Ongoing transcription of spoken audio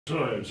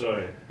I'm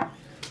sorry.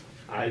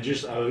 I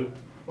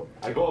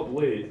got up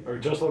late, or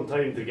just on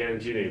time to get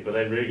into uni, but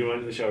then Reagan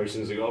went to the shower as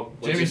soon as I got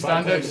up. Jamie,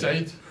 stand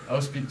outside.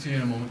 I'll speak to you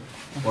in a moment.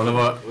 One of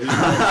our...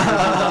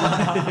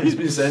 He's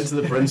been sent to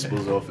the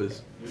principal's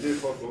office.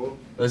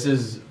 This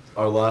is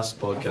our last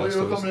podcast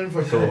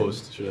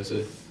co-host, should I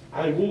say.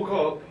 I woke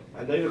up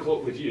at 9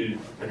 o'clock with you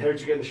and heard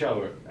you get in the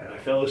shower, and I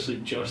fell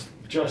asleep just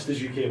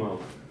as you came out.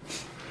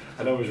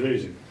 And I was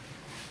raging.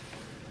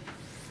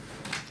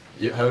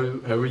 How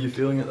were you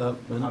feeling at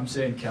that minute? I'm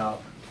saying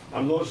cap.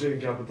 I'm not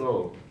saying cap at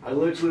all. I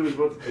literally was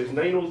about it was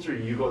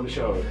 9:03, you got in the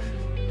shower.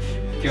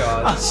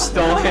 God,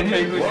 stalking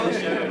him with the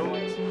shower.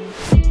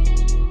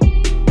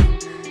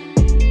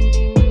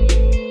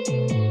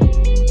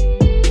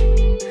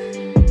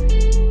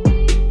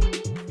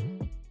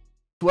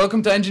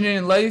 Welcome to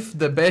Engineering Life,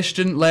 the best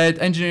student-led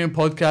engineering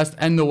podcast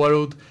in the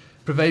world,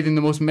 providing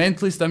the most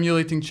mentally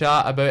stimulating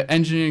chat about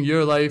engineering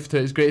your life to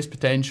its greatest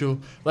potential.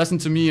 Listen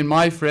to me and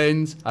my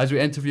friends as we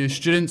interview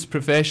students,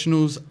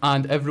 professionals,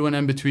 and everyone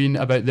in between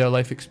about their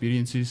life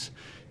experiences.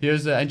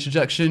 Here's the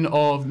introduction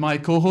of my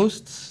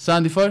co-hosts.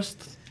 Sandy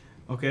first.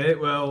 Okay,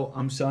 well,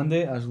 I'm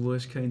Sandy, as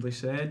Lewis kindly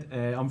said.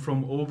 I'm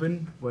from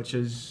Oban, which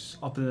is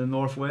up in the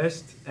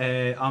northwest.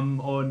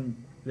 I'm on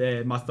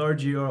my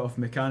third year of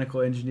mechanical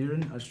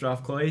engineering at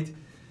Strathclyde,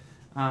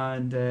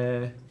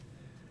 and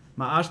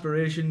my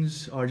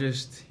aspirations are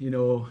just,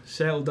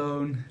 settle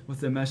down with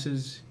the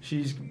missus.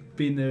 She's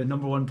been the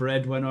 #1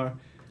 breadwinner.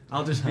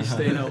 I'll just be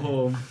staying at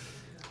home.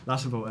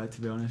 That's about it,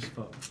 to be honest.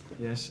 But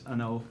yes, I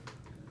know.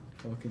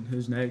 Fucking,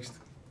 who's next?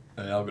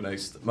 I'll go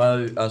next.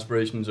 My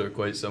aspirations are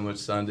quite similar to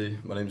Sandy.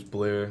 My name's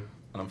Blair,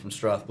 and I'm from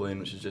Strathblane,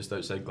 which is just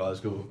outside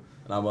Glasgow.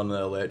 And I'm on the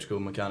electrical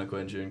mechanical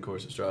engineering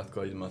course at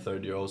Strathclyde in my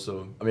third year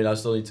also. I mean, I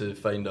still need to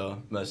find a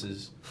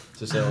missus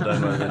to settle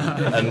down with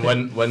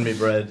and win me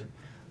bread.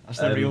 That's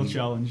the real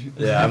challenge.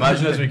 Yeah, I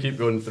imagine as we keep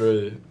going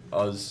through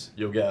us,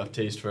 you'll get a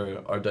taste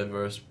for our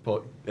diverse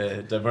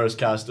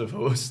cast of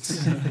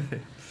hosts.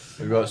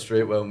 We've got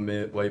straight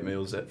white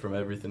males from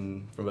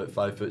everything from about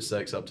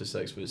 5'6" up to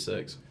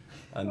 6'6",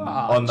 and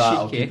on that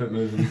I'll keep it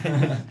moving.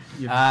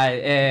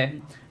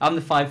 I'm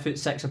the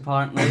 5'6"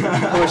 apparently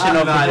portion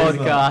of the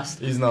podcast.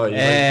 He's not. He's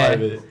like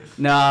 5'8".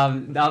 No,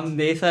 I'm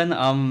Nathan.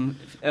 I'm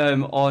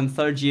on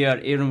third year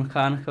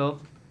aeromechanical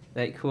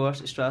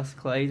course at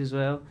Strathclyde as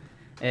well.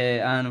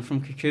 And I'm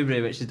from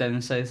Kirkcudbright, which is down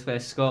in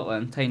southwest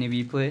Scotland, tiny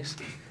wee place.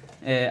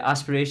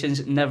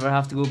 Aspirations, never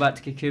have to go back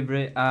to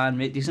Kirkcudbright and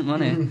make decent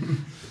money.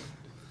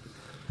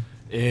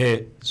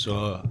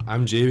 So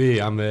I'm Jamie,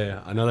 I'm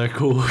another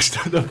co-host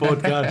of the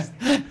podcast.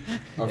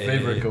 Our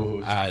favourite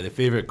co-host. The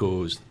favourite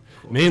co-host.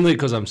 Mainly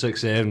because I'm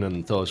 6'7"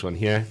 and the tallest one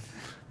here.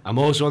 I'm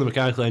also on the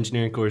mechanical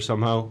engineering course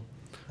somehow.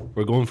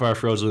 We're going for our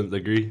fraudulent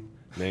degree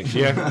next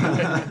year.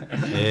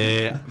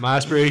 My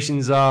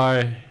aspirations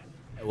are...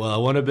 Well, I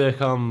want to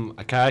become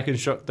a kayak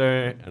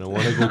instructor and I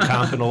want to go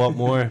camping a lot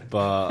more,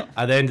 but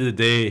at the end of the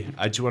day,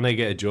 I just want to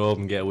get a job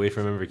and get away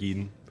from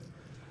Inverkeithing.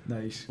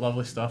 Nice.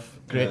 Lovely stuff.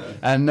 Great. Yeah.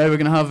 And now we're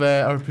going to have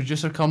our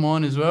producer come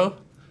on as well.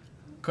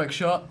 Quick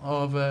shot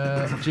of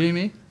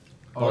Jamie.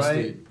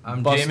 Alright,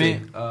 I'm Jamie.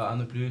 I'm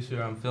the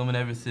producer. I'm filming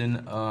everything.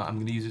 I'm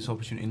going to use this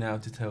opportunity now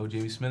to tell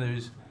Jamie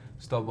Smithers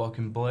stop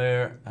walking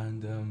Blair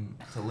and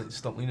to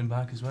stop leaning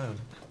back as well.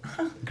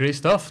 Great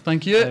stuff.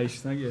 Thank you.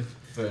 Nice. Thank you.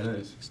 Very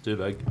nice. It's too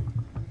big.